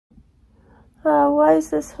Why is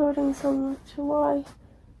this hurting so much? Why?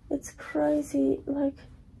 It's crazy. Like,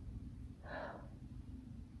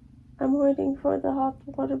 I'm waiting for the hot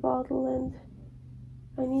water bottle and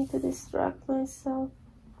I need to distract myself.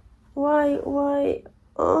 Why?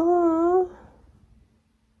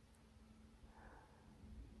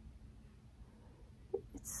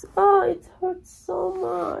 It hurts so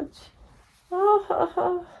much.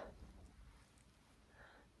 Oh.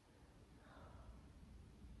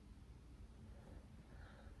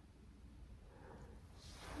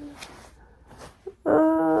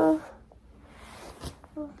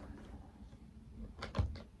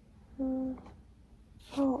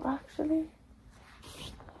 Oh, actually,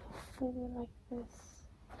 maybe like this.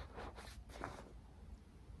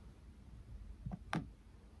 I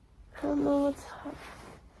don't know what's happening.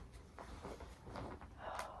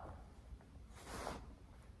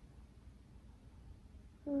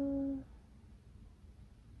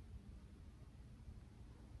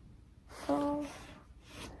 Oh,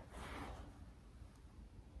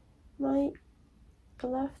 my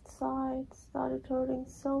left side started hurting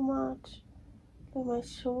so much, like my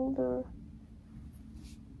shoulder,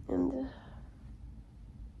 and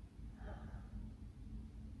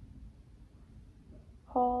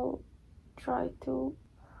Paul tried to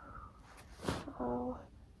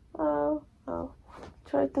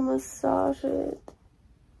tried to massage it,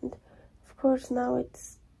 and of course now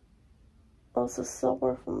it's also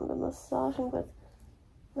sore from the massaging, but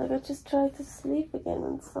like I just tried to sleep again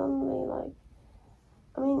and suddenly, like,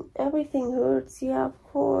 I mean, everything hurts, yeah, of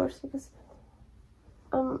course, because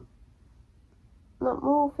I'm not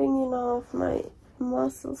moving enough, my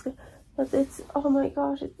muscles, but it's, oh my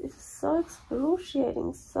gosh, it's so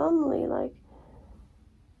excruciating suddenly, like,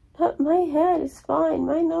 my head is fine,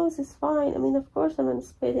 my nose is fine, I mean, of course I'm in a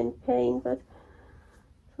bit in pain, but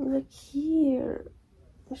like here,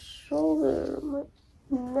 my shoulder, my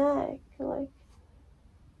neck, like,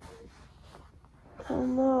 I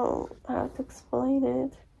don't know how to explain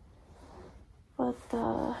it, but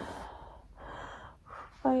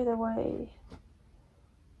by the way,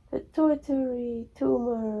 Pituitary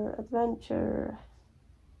Tumor Adventure,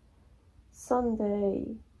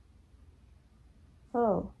 Sunday,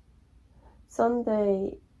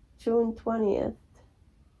 June 20th,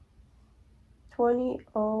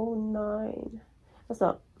 2009,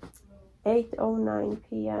 so 8:09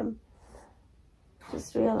 p.m.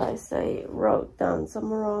 Just realized I wrote down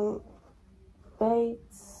some wrong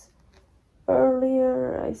dates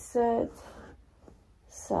earlier. I said,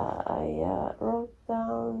 so I wrote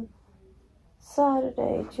down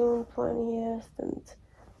Saturday, June 20th and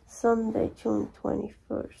Sunday, June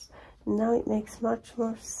 21st. Now it makes much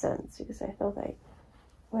more sense because I thought,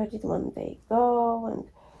 where did one day go? And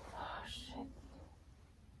oh shit,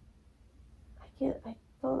 I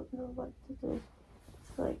don't know what to do.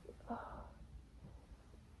 It's like,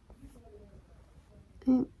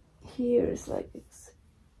 and here is like,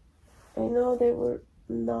 I know they were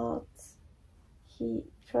knots. He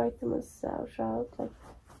tried to massage out, like,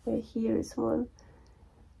 okay, here is one.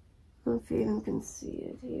 I don't know if you even can see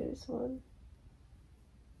it. Here is one.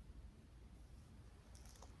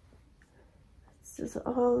 It's just,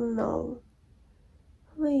 oh no,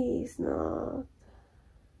 please not.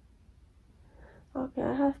 Okay,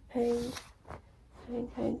 I have pain.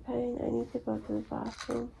 Pain. I need to go to the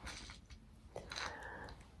bathroom.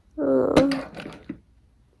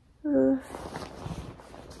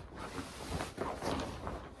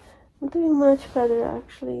 I'm doing much better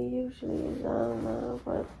actually. Usually I don't know,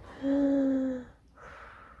 but I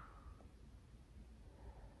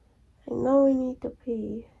know I need to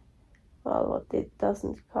pee. Well, it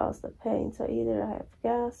doesn't cause the pain, so either I have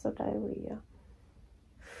gas or diarrhea.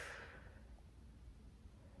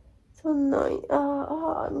 So annoying.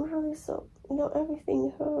 I'm really so,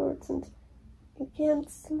 everything hurts and you can't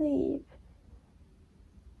sleep.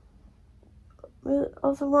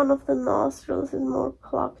 Also, one of the nostrils is more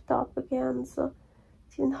clogged up again, so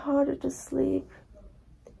it's even harder to sleep.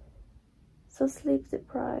 So sleep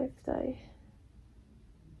deprived,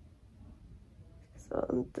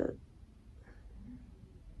 so the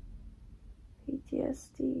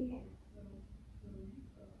PTSD.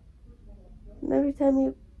 And every time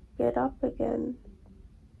you get up again,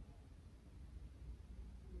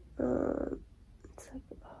 it's like,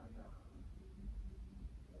 oh no.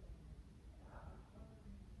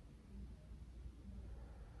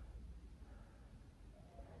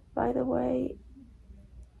 By the way,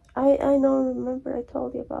 I remember I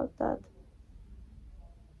told you about that.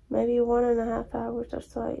 Maybe 1.5 hours or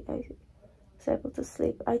so I was able to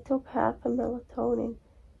sleep. I took half a melatonin,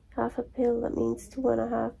 half a pill, that means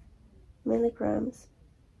 2.5 milligrams.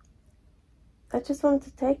 I just wanted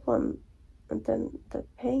to take one, and then the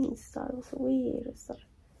pain started. It was weird. It started.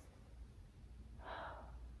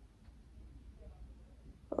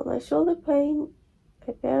 Well, my shoulder pain,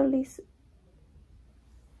 I barely.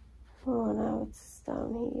 Oh, now it's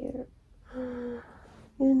down here.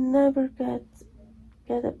 You never get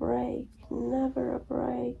a break. Never a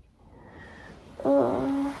break.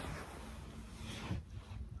 Oh.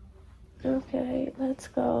 Okay, let's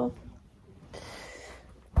go.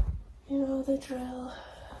 You know the drill.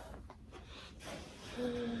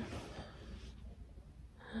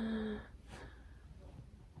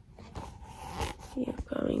 You're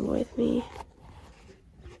coming with me.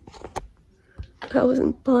 I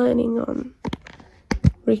wasn't planning on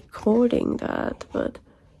recording that, but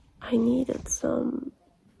I needed some.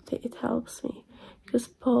 It helps me because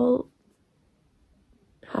Paul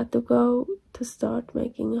had to go to start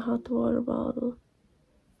making a hot water bottle.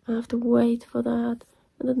 I have to wait for that,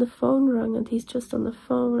 and then the phone rang and he's just on the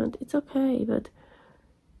phone, and it's okay, but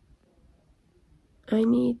I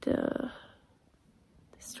need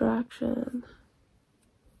distraction.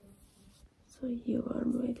 So you are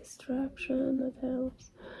my distraction, that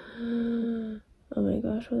helps. Oh my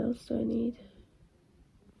gosh, what else do I need?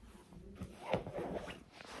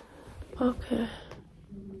 Okay.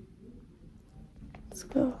 Let's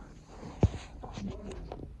go.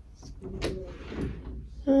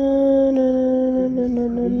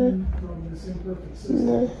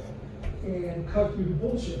 No. And cut through the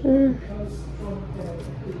bullshit.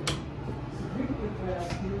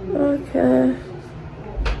 Okay.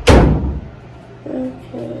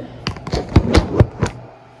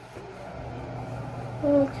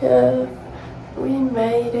 Okay. We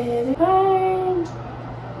made it. Pain.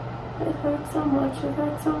 It hurt so much. It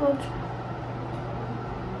hurt so much.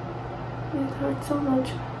 It hurt so much.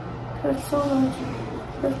 It hurt so much. It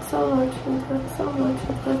hurt so much. It hurt so much.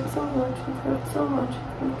 It hurt so much. It hurt so much. It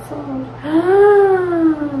hurt so much.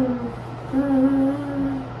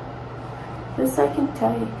 This I can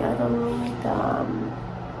take. I don't need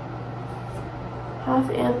have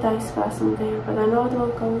anti-spasm there, but I know it will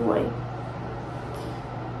go away.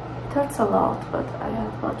 It hurts a lot, but I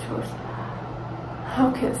had much worse.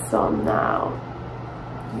 Okay, so now,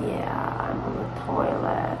 yeah, I'm on the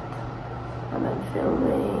toilet and I'm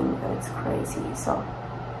filming and it's crazy, so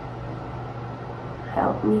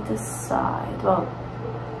help me decide. Well,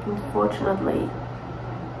 unfortunately,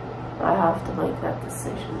 I have to make that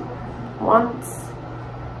decision. Once,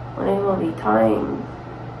 when it will be time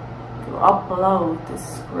to upload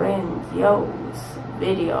this grandiose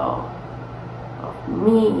video of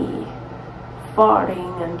me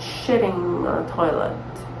farting and shitting on a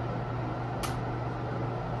toilet.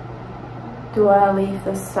 Do I leave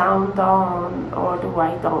the sound on or do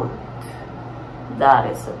I don't? That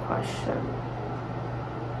is the question.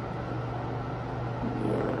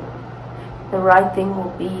 Yeah. The right thing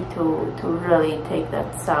will be to really take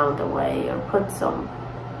that sound away or put some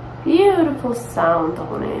beautiful sound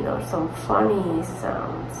on it or some funny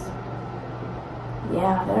sounds.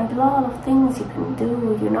 Yeah, there are a lot of things you can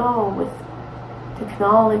do, you know, with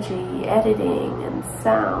technology, editing and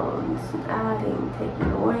sounds, and adding,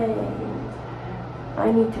 taking away.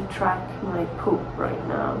 I need to track my poop right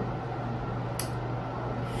now.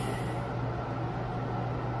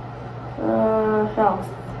 Health,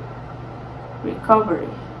 recovery,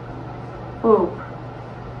 poop.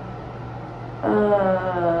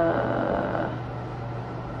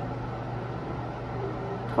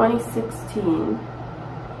 2016.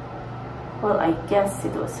 Well, I guess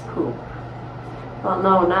it was poop. Well,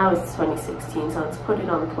 no, now it's 2016, so let's put it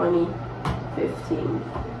on 2015.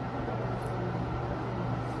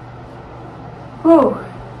 Whew.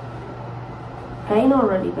 Pain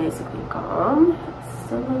already basically gone.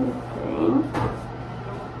 Still in pain.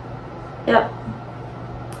 Yep.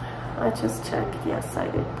 I just checked. Yes, I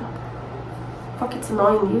did. Fuck, it's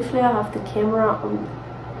annoying. Usually I have the camera on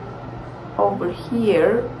over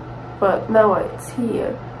here, but now it's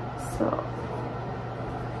here. So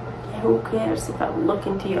who cares if I look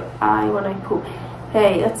into your eye when I poop?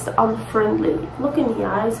 Hey, that's unfriendly. Look in the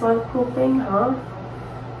eyes while pooping, huh?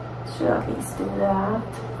 Should at least do that.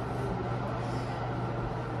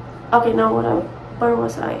 Okay, now where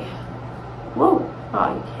was I? Whoa!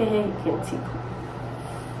 Oh, hey, you can't see.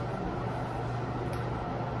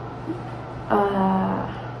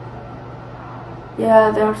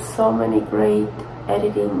 Yeah, there are so many great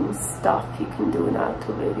editing stuff you can do now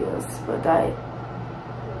to videos, but you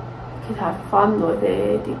could have fun with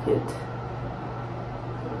it. You could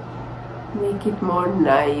make it more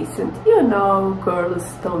nice, and you know, girls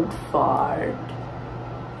don't fart.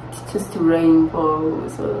 It's just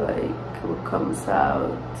rainbows or like what comes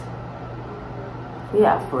out. We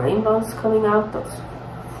have rainbows coming out. Those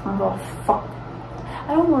fuck.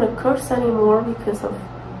 I don't want to curse anymore because of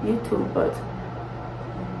YouTube, but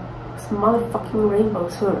those motherfucking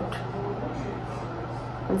rainbows hurt.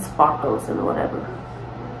 And sparkles and whatever.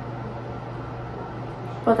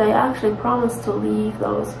 But I actually promised to leave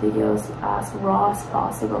those videos as raw as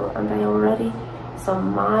possible, and I already, so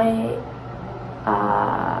my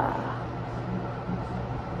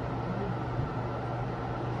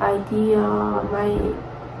idea,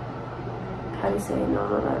 how do you say, no,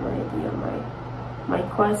 not my idea, my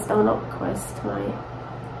quest, oh not quest,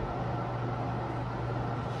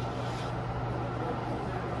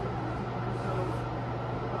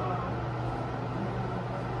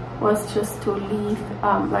 was just to leave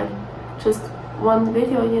like just one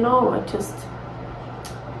video, you know, I just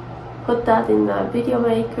put that in the video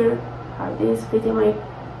maker, this video maker,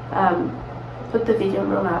 put the video on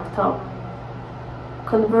the laptop,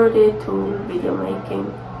 convert it to video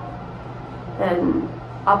making, and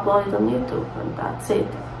upload it on YouTube, and that's it.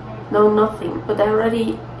 No, nothing. But I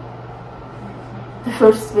already, the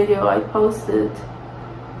first video I posted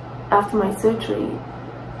after my surgery,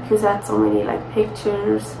 because I had so many like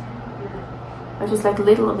pictures, or just like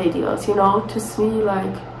little videos, you know, just me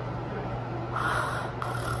like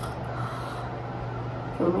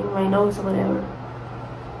filming my nose or whatever.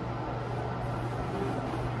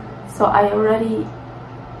 So I already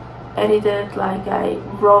edited, like I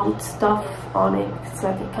wrote stuff on it. It's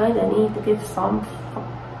like I kind of need to give some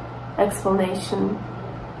explanation.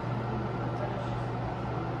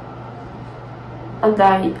 And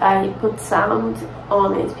I put sound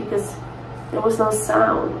on it because there was no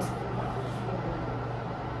sound.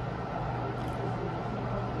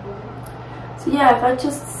 So yeah, if I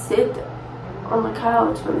just sit on the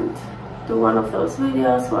couch and do one of those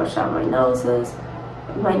videos, wash out my noses,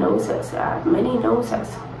 I have many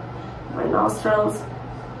noses, my nostrils,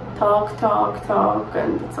 talk,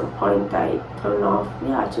 and at some point I turn off.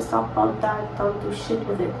 Yeah, just upload that, don't do shit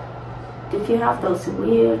with it. If you have those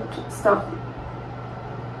weird stuff,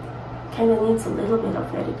 kind of needs a little bit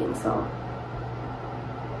of editing, so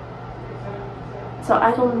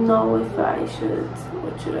I don't know if I should,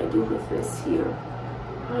 what should I do with this here?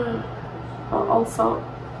 Also,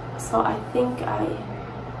 so I think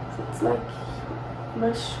it's like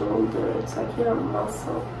my shoulder, it's like here a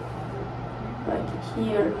muscle, like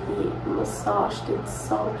here he massaged it,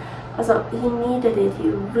 so he needed it, he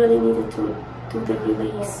really needed to do the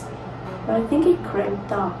release, but I think it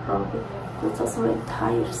cramped up probably. It's also my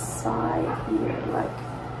entire side here, like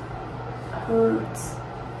hurts.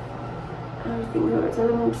 Everything hurts, and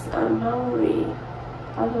I'm hungry.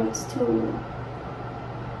 That hurts too.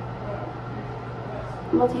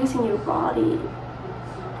 Not using your body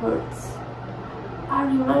hurts. I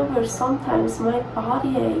remember sometimes my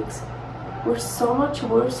body aches were so much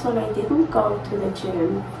worse when I didn't go to the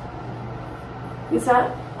gym. Because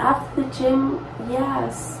after the gym,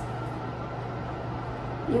 yes,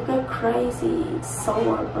 you get crazy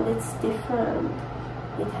sore, but it's different.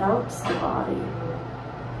 It helps the body.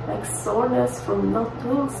 Like soreness from not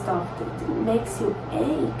doing stuff, that makes you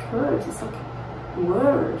ache, hurt. It's like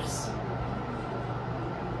worse.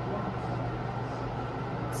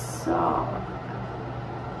 So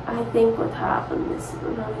I think what happened is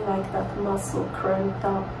really like that muscle cramped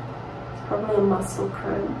up. It's probably a muscle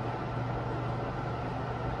cramp.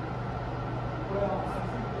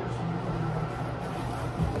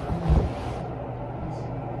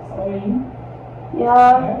 Yeah. I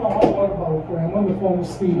have a hot water bottle for you. I'm on the phone with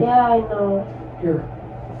Steve. Yeah, I know. Here.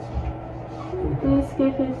 Please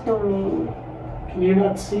give it to me. Can you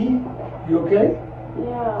not see? You okay?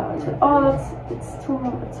 Yeah. Oh, it's too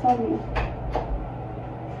much. It's heavy.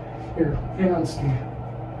 Here, hang on, Steve.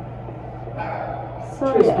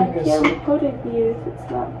 Sorry, I can't put it here if it's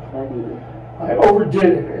not heavy. I overdid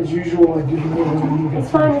it. As usual, I did more than you needed.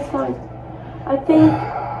 It's fine, it's fine. I think...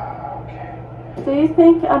 Do you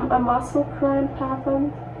think a muscle cramp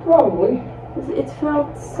happened? Probably. It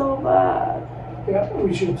felt so bad. Yeah,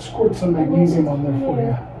 we should squirt some magnesium on there for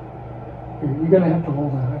you. Here, you're gonna have to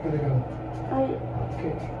hold that. I gotta go.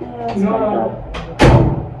 Okay. Yeah, it's no.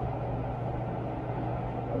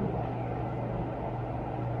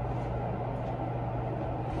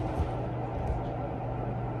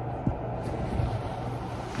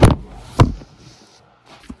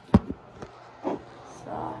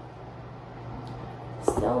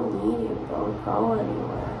 Still medium, don't go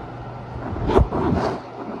anywhere.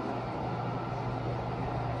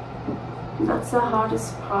 That's the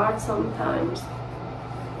hardest part sometimes.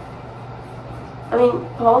 I mean,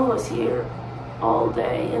 Paul was here all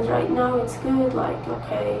day, and right now it's good, like,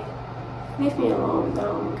 okay, leave me alone,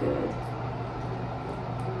 now I'm good.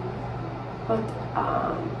 but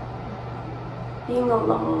being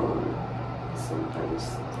alone is sometimes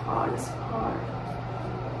the hardest part.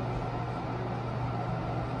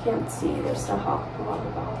 You can't see there's a hot water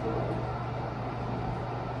bottle.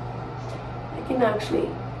 I can actually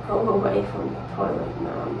go away from the toilet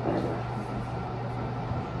now better.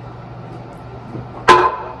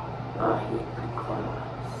 Oh, he class.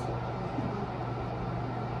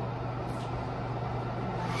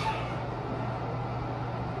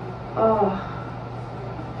 Oh.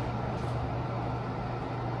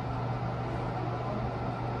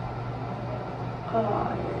 Oh,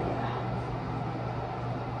 yeah.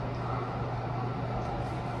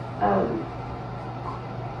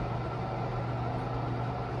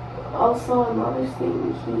 Also, another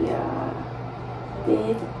thing he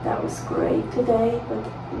did that was great today, but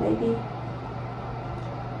maybe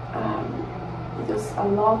it was a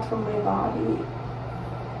lot from my body.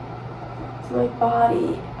 So my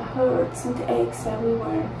body hurts and aches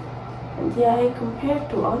everywhere. And yeah, compared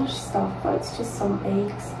to other stuff, it's just some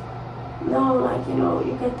aches. No, like, you know,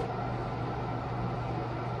 you get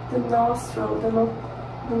the nostril, the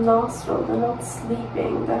not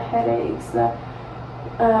sleeping, the headaches, the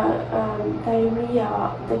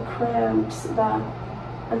diarrhea, the cramps,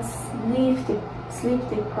 and sleep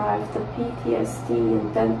deprived, the PTSD,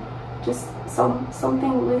 and then just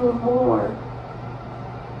something little more,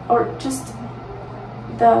 or just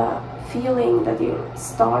the feeling that you're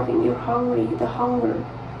starving, you're hungry, the hunger.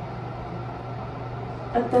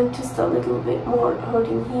 And then just a little bit more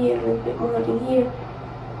hurting here, a little bit more hurting here.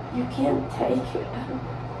 You can't take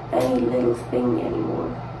any little thing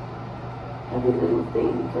anymore. Every little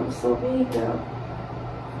thing becomes so big now.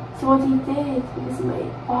 So what he did, because my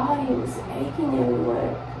body was aching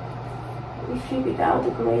everywhere, we figured out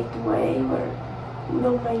a great way where, you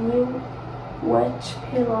know, my new wedge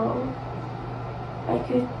pillow, I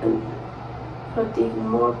could put even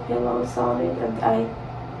more pillows on it, and I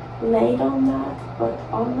laid on that, but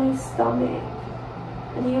on my stomach,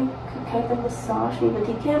 and you could kind of massage me, but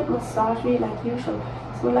you can't massage me like usual.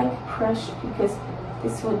 It's more like pressure, because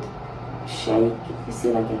this would shake. You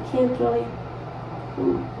see, like I can't really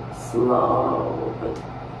slow, but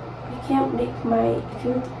I can't make my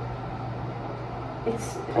food. It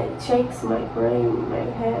shakes my brain, my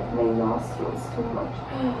head, my nostrils too much.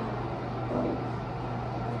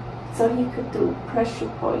 So he could do pressure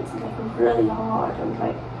points like really hard, and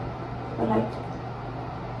like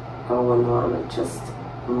going on and just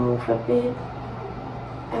move a bit,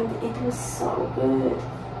 and it was so good.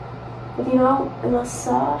 But you know, a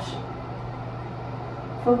massage,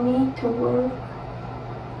 for me to work,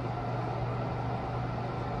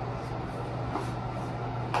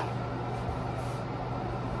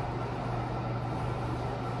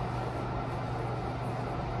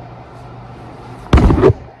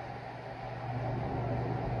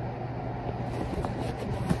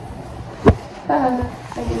 I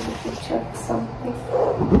needed to check something.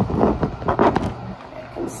 I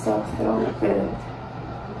can still feel good.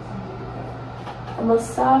 A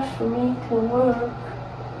massage for me to work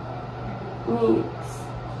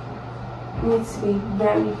needs to be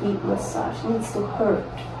very deep massage, needs to hurt,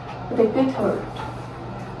 but a good hurt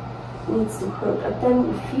needs to hurt, and then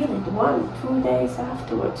you feel it 1-2 days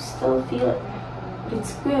afterwards, you still feel it, but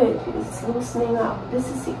it's good because it's loosening up. This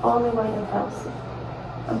is the only way that helps it.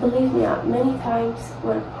 And believe me, many times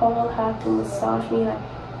where Paul had to massage me, like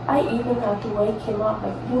I even had to wake him up,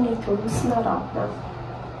 like, you need to loosen that up now.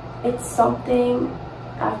 It's something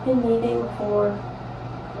I've been needing for,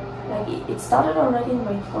 like, it started already in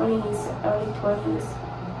my 20s, early 20s.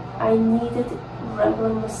 I needed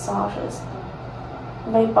regular massages.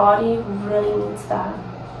 My body really needs that.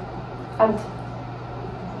 And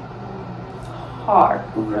hard,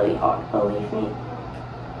 really hard, believe me.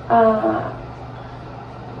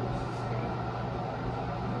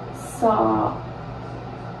 So,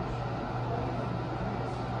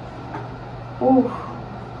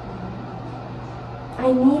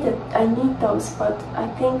 I need those, but I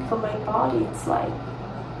think for my body it's like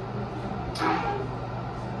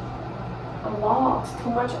a lot, too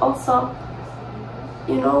much. Also,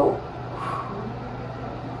 you know,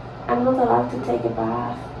 I'm not allowed to take a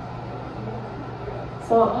bath,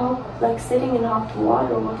 so like sitting in hot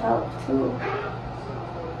water would help too.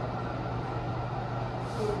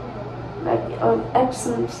 Like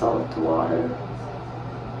Epsom salt water.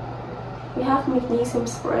 We have magnesium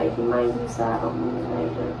spray, you might use that on me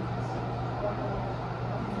later.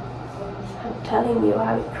 I'm telling you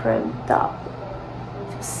how it cramped up.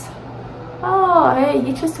 Just, oh hey,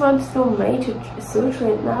 you just went through major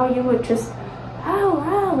surgery and now you were just, ow,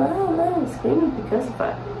 screaming because of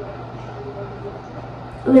it.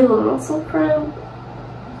 little muscle cramp.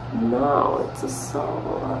 No, it's a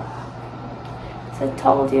sore. As I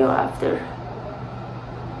told you, after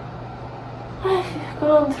I've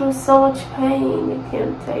gone through so much pain, you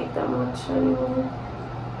can't take that much anymore.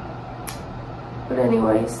 But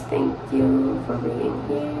anyways, thank you for being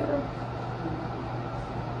here.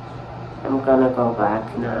 I'm gonna go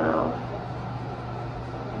back now.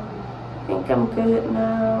 I think I'm good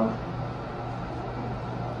now.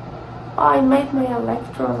 Oh, I made my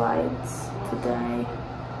electrolytes today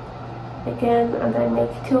again, and I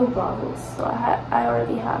make 2 bottles, so I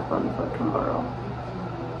already have one for tomorrow.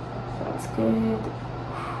 That's good.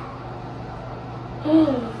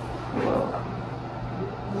 Well,